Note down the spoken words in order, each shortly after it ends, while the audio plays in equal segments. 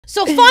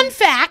So fun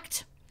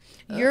fact,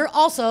 you're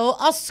also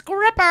a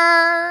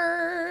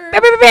scripper.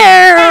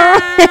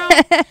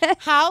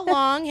 How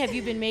long have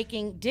you been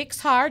making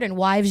dicks hard and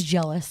wives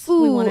jealous?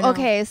 Ooh,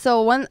 okay.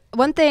 So one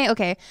thing,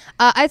 okay.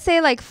 I'd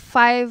say like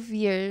 5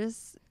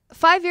 years.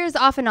 5 years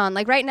off and on.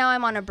 Like right now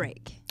I'm on a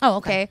break. Oh,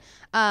 okay.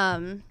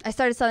 I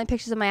started selling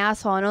pictures of my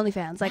asshole on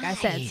OnlyFans, like I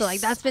said. So like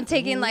that's been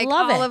taking like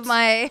Love all it. of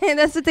my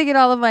that's been taking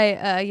all of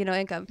my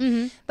income.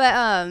 Mm-hmm.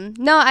 But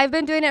no, I've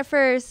been doing it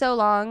for so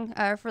long,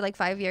 for like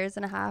 5 years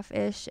and a half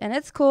ish, and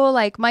it's cool.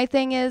 Like my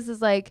thing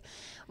is like,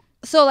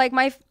 so like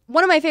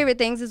one of my favorite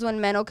things is when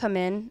men will come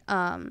in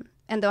and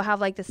they'll have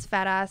like this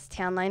fat ass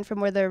tan line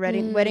from where their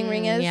wedding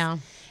ring is. Yeah.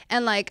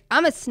 And like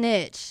I'm a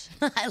snitch.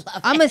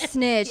 I'm a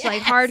snitch,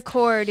 like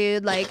hardcore,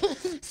 dude. Like,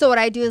 so what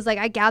I do is like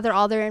I gather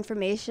all their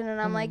information,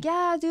 and I'm like,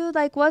 yeah, dude,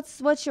 like what's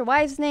your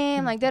wife's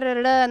name, like da da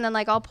da da, and then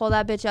like I'll pull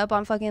that bitch up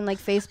on fucking like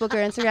Facebook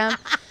or Instagram,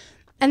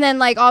 and then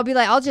like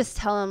I'll just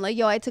tell him like,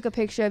 yo, I took a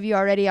picture of you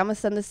already. I'm gonna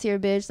send this to your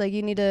bitch. Like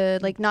you need to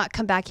like not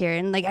come back here,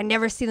 and like I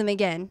never see them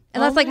again.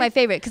 And that's like my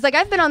favorite, because like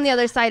I've been on the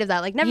other side of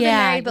that, like never been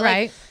married, but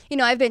like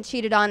I've been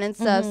cheated on and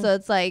stuff. So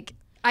it's like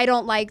I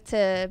don't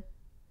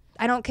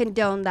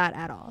condone that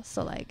at all.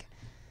 So like,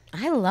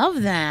 I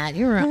love that.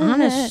 You're an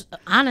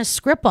honest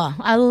scripper.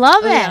 I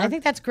love it. Yeah. I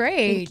think that's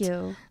great. Thank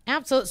you.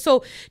 Absolutely.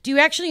 So do you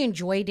actually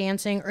enjoy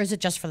dancing, or is it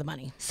just for the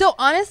money? So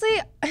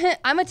honestly,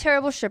 I'm a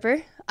terrible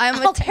stripper.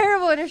 I'm a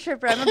terrible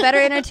stripper. I'm a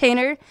better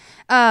entertainer.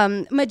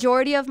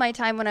 Majority of my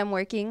time when I'm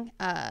working,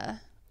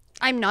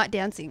 I'm not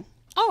dancing.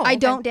 Oh, I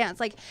don't dance.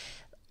 Like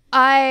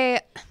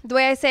the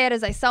way I say it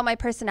is I sell my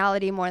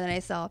personality more than I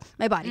sell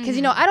my body. Because,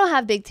 I don't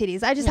have big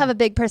titties. I just have a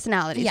big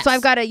personality. Yes. So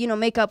I've got to,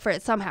 make up for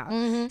it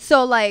somehow.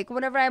 So, like,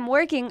 whenever I'm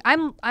working,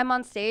 I'm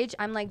on stage.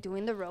 I'm, like,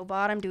 doing the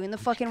robot. I'm doing the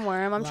fucking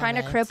worm. I'm trying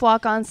to crip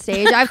walk on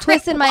stage. I've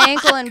twisted my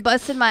ankle and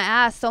busted my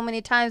ass so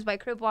many times by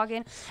crip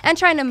walking and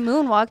trying to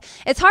moonwalk.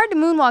 It's hard to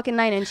moonwalk in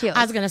 9-inch heels.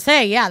 I was going to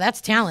say, yeah, that's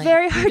talent.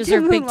 Very hard you to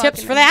deserve big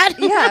tips for that.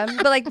 Yeah,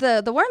 but, like,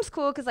 the worm's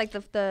cool because, like,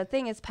 the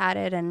thing is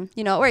padded and,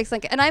 it works.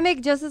 Like, and I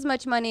make just as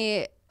much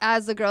money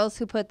as the girls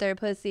who put their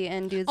pussy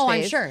in dude's face. Oh,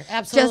 I'm sure.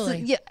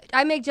 Absolutely.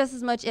 I make just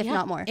as much, if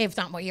not more. If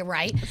not more, you're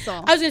right. So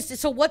I was going to say,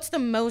 so what's the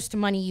most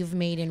money you've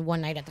made in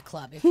one night at the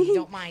club, if you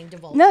don't mind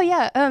divulging? No,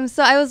 yeah.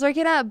 So I was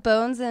working at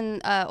Bones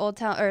in Old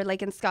Town, or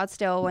like in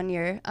Scottsdale one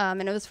year,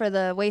 and it was for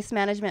the Waste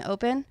Management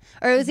Open,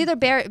 or it was either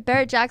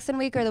Barrett Jackson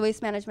Week or the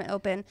Waste Management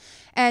Open.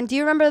 And do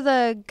you remember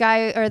the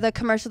guy or the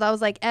commercial that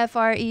was like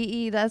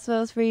FREE? That's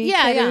what was free.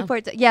 Yeah.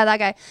 Report yeah, that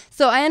guy.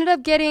 So I ended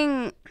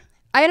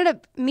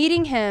up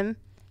meeting him.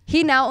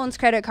 He now owns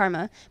Credit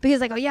Karma, but he's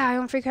like, oh yeah, I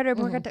own free credit,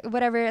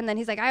 whatever. And then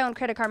he's like, I own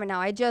Credit Karma now.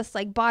 I just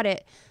like bought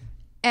it.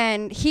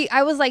 And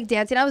I was like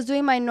dancing. I was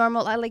doing my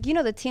normal, like,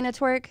 the Tina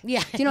twerk. Yeah.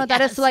 Do you know what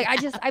that is? So like,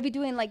 I'd be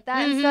doing like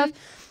that and stuff.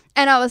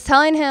 And I was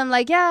telling him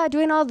like, yeah,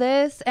 doing all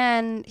this.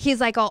 And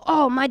he's like,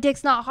 oh, my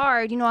dick's not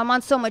hard. I'm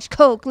on so much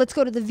coke. Let's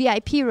go to the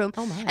VIP room.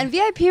 Oh my. And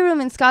VIP room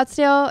in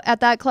Scottsdale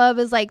at that club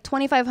is like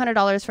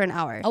 $2,500 for an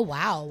hour. Oh,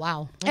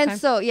 wow. Okay. And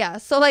so, yeah.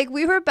 So like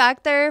we were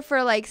back there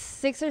for like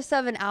 6 or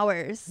 7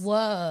 hours.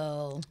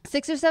 Whoa.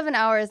 6 or 7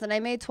 hours. And I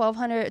made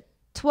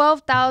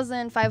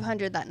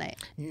 $12,500 that night.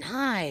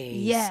 Nice.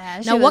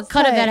 Yeah. Now, what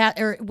cut of that,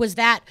 or was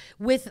that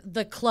with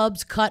the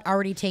club's cut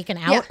already taken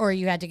out, or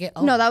you had to get?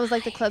 Oh, no, that was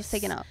like the club's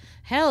taken out.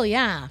 Hell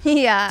yeah.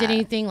 Yeah. Did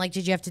anything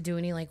did you have to do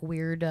any like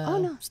weird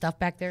stuff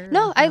back there?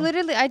 No, I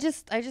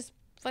just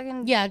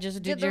fucking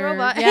just did your the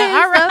robot.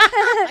 Yeah, all right.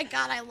 Oh my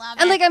God, I love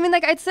it. And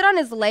like I'd sit on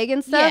his leg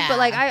and stuff, Yeah. but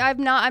like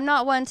I'm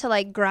not one to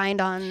like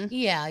grind on.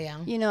 Yeah.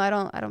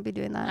 I don't be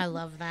doing that. I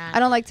love that. I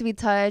don't like to be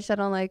touched. I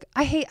don't like.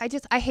 I hate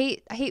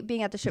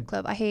being at the strip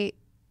club. I hate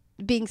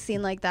being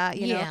seen like that,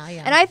 you know.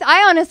 And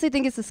I honestly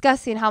think it's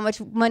disgusting how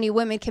much money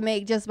women can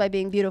make just by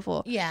being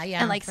beautiful. Yeah.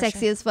 And like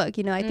sexy as fuck,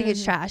 I think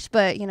it's trash,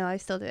 but I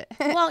still do it.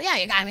 Well,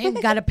 yeah,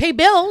 you gotta pay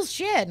bills.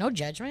 Shit, no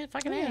judgment.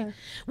 Fucking A.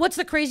 What's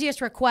the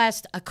craziest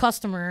request a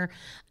customer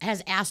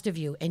has asked of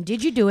you, and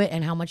did you do it,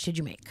 and how much did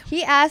you make?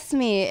 He asked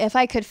me if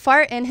I could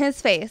fart in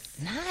his face.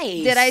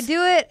 Nice. Did I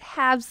do it?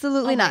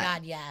 Absolutely not. Oh my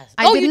God, yes.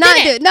 I did not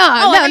do it. No.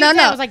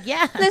 I was like,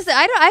 yeah. Listen,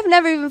 I've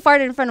never even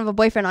farted in front of a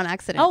boyfriend on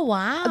accident. Oh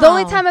wow. The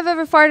only time I've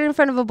ever farted in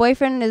front of a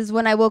boyfriend is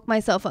when I woke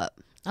myself up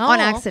on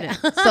accident.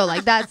 Okay. So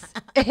like that's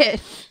it.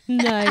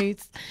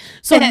 Nice.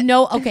 So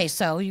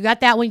so you got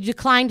that one. You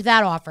declined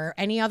that offer.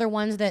 Any other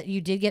ones that you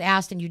did get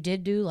asked and you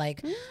did do?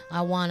 Like,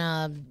 I want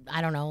to,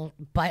 I don't know,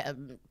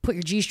 put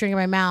your G-string in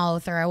my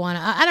mouth, or I want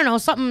to, I don't know,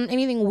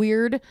 anything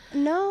weird?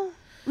 No,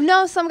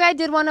 some guy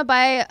did want to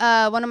buy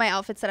one of my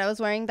outfits that I was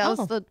wearing. That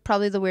was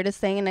probably the weirdest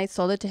thing, and I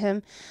sold it to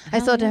him. I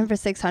sold it to him for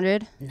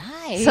 $600.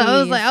 Nice. So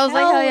I was like,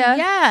 hell yeah.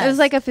 Yes. It was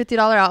like a $50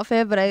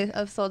 outfit, but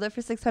I've sold it for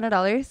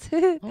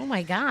 $600. Oh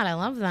my God, I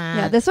love that.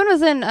 Yeah, this one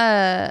was in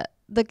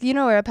you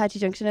know where Apache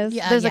Junction is?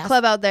 Yeah, There's a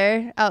club out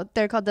there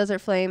called Desert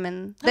Flame,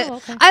 and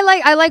okay.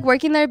 I like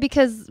working there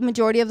because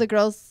majority of the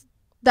girls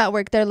that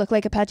work there look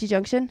like Apache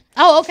Junction.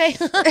 Oh, okay.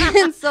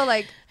 And so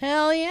like,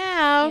 hell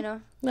yeah. You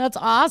know, that's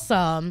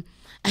awesome.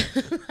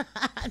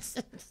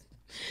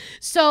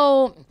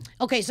 So,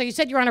 okay, so you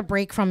said you're on a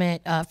break from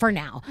it for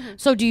now.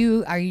 So do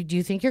you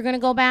think you're gonna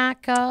go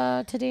back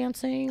to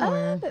dancing?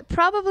 Or?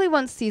 Probably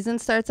once season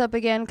starts up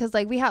again, because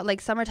like we have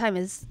like summertime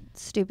is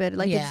stupid,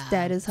 like it's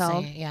dead as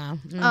hell. Yeah.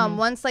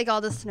 Once like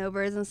all the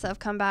snowbirds and stuff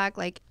come back,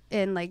 like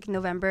in like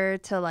November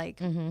to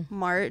like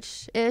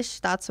March ish,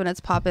 that's when it's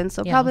popping.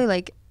 So probably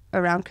like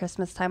around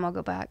Christmas time I'll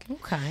go back.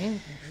 Okay,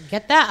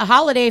 get that a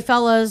holiday,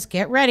 fellas.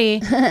 Get ready.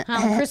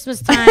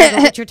 Christmas time.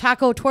 Go get your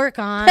taco twerk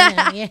on.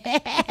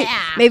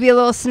 And Maybe a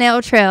little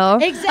snail trail.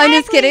 Exactly. I'm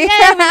just kidding.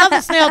 Yeah, we love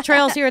the snail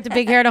trails here at the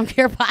Big Hair Don't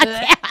Care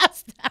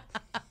podcast.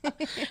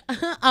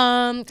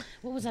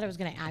 What was that? I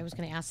was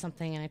gonna ask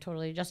something and I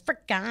totally just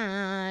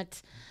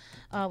forgot.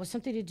 It was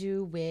something to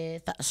do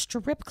with a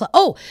strip club.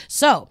 Oh,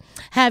 so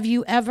have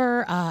you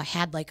ever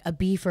had like a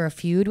beef or a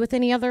feud with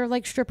any other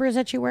like strippers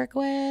that you work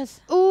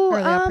with? Ooh,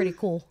 or they're pretty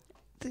cool.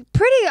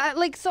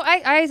 Like, so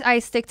I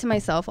stick to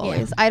myself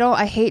always.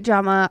 I hate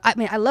drama. I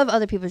mean, I love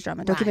other people's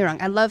drama. Don't get me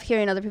wrong. I love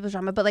hearing other people's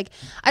drama, but like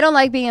I don't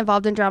like being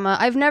involved in drama.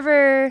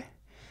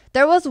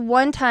 There was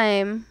one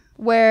time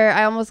where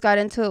I almost got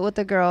into it with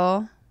a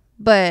girl,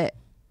 but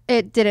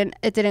it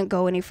didn't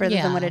go any further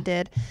than what it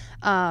did.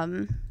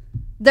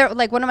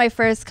 Like one of my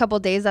first couple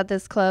days at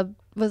this club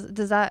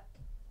I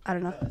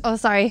don't know. Oh,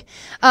 sorry.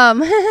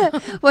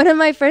 One of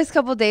my first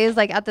couple days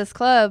like at this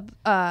club,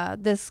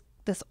 this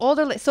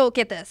older so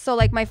get this. So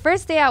like my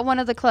first day at one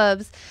of the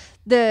clubs,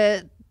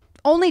 the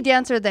only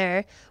dancer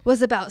there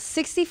was about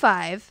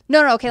 65.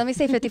 No, okay, let me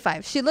say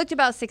 55. She looked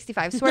about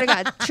 65. Swear to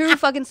God. True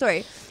fucking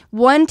story.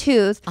 One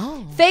tooth.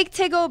 Oh. Fake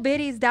tiggle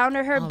bitties down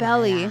to her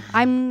belly.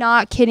 I'm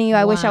not kidding you.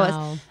 I wish I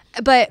was.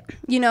 But,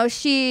 you know,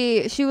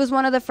 she was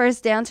one of the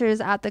first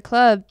dancers at the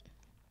club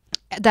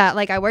that,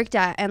 like, I worked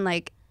at. And,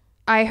 like,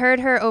 I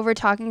heard her over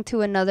talking to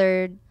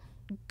another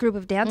group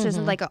of dancers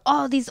and, like,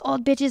 oh, these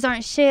old bitches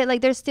aren't shit. Like,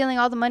 they're stealing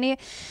all the money.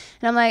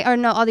 And I'm like, or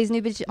no, all these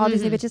new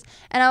bitches.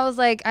 And I was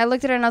like, I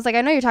looked at her and I was like,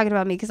 I know you're talking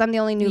about me because I'm the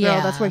only new girl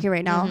that's working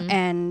right now.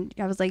 And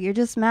I was like, you're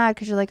just mad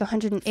because you're like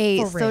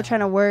 108, still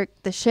trying to work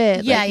the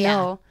shit. Yeah, like,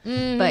 no.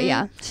 But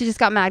yeah, she just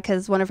got mad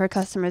because one of her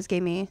customers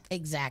gave me a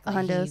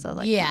hundo. So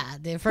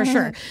like, for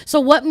sure. So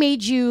what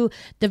made you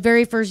the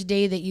very first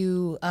day that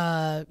you,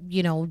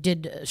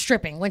 did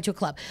stripping, went to a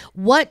club?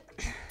 What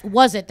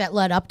was it that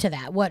led up to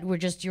that? What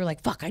you're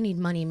like, fuck, I need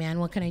money, man.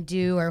 What can I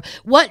do? Or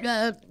what,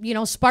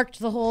 sparked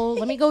the whole,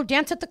 let me go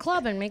dance at the club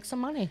and make some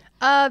money?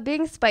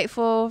 Being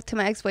spiteful to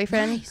my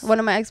ex-boyfriend. One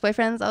of my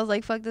ex-boyfriends, I was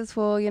like, fuck this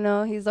fool,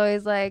 he's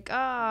always like,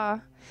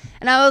 and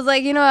I was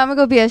like, I'm gonna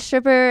go be a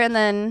stripper. And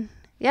then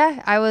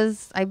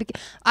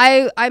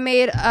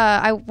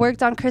I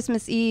worked on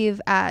Christmas Eve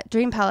at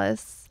Dream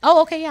Palace.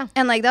 Oh, okay, yeah.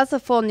 And like that's a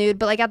full nude,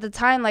 but like at the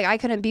time, like I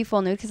couldn't be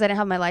full nude because I didn't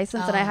have my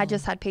license and I had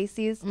just had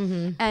pasties.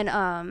 And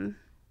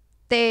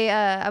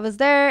I was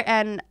there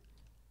and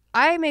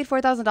I made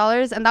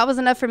 $4,000 and that was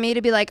enough for me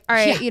to be like, all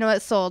right, you know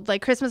what, sold.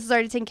 Like Christmas is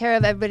already taken care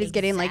of. Everybody's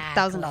getting like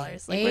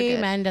 $1,000. Like,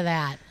 amen to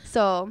that.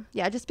 So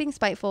yeah, just being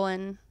spiteful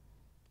and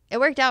it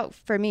worked out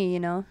for me,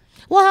 Well,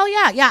 hell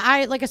yeah.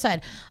 Yeah. Like I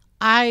said,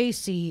 I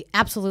see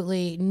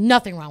absolutely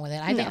nothing wrong with it.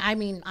 I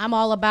mean, I'm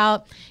all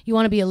about, you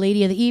want to be a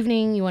lady of the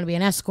evening, you want to be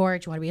an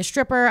escort, you want to be a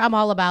stripper. I'm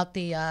all about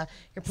the,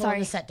 you're pulling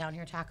the set down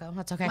here, Taco.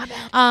 That's okay.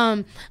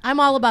 I'm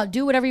all about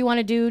do whatever you want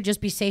to do. Just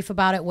be safe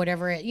about it,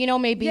 whatever it,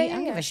 may be. I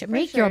don't give a shit.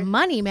 Make your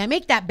money, man.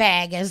 Make that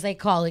bag, as they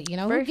call it,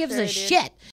 Who gives a shit?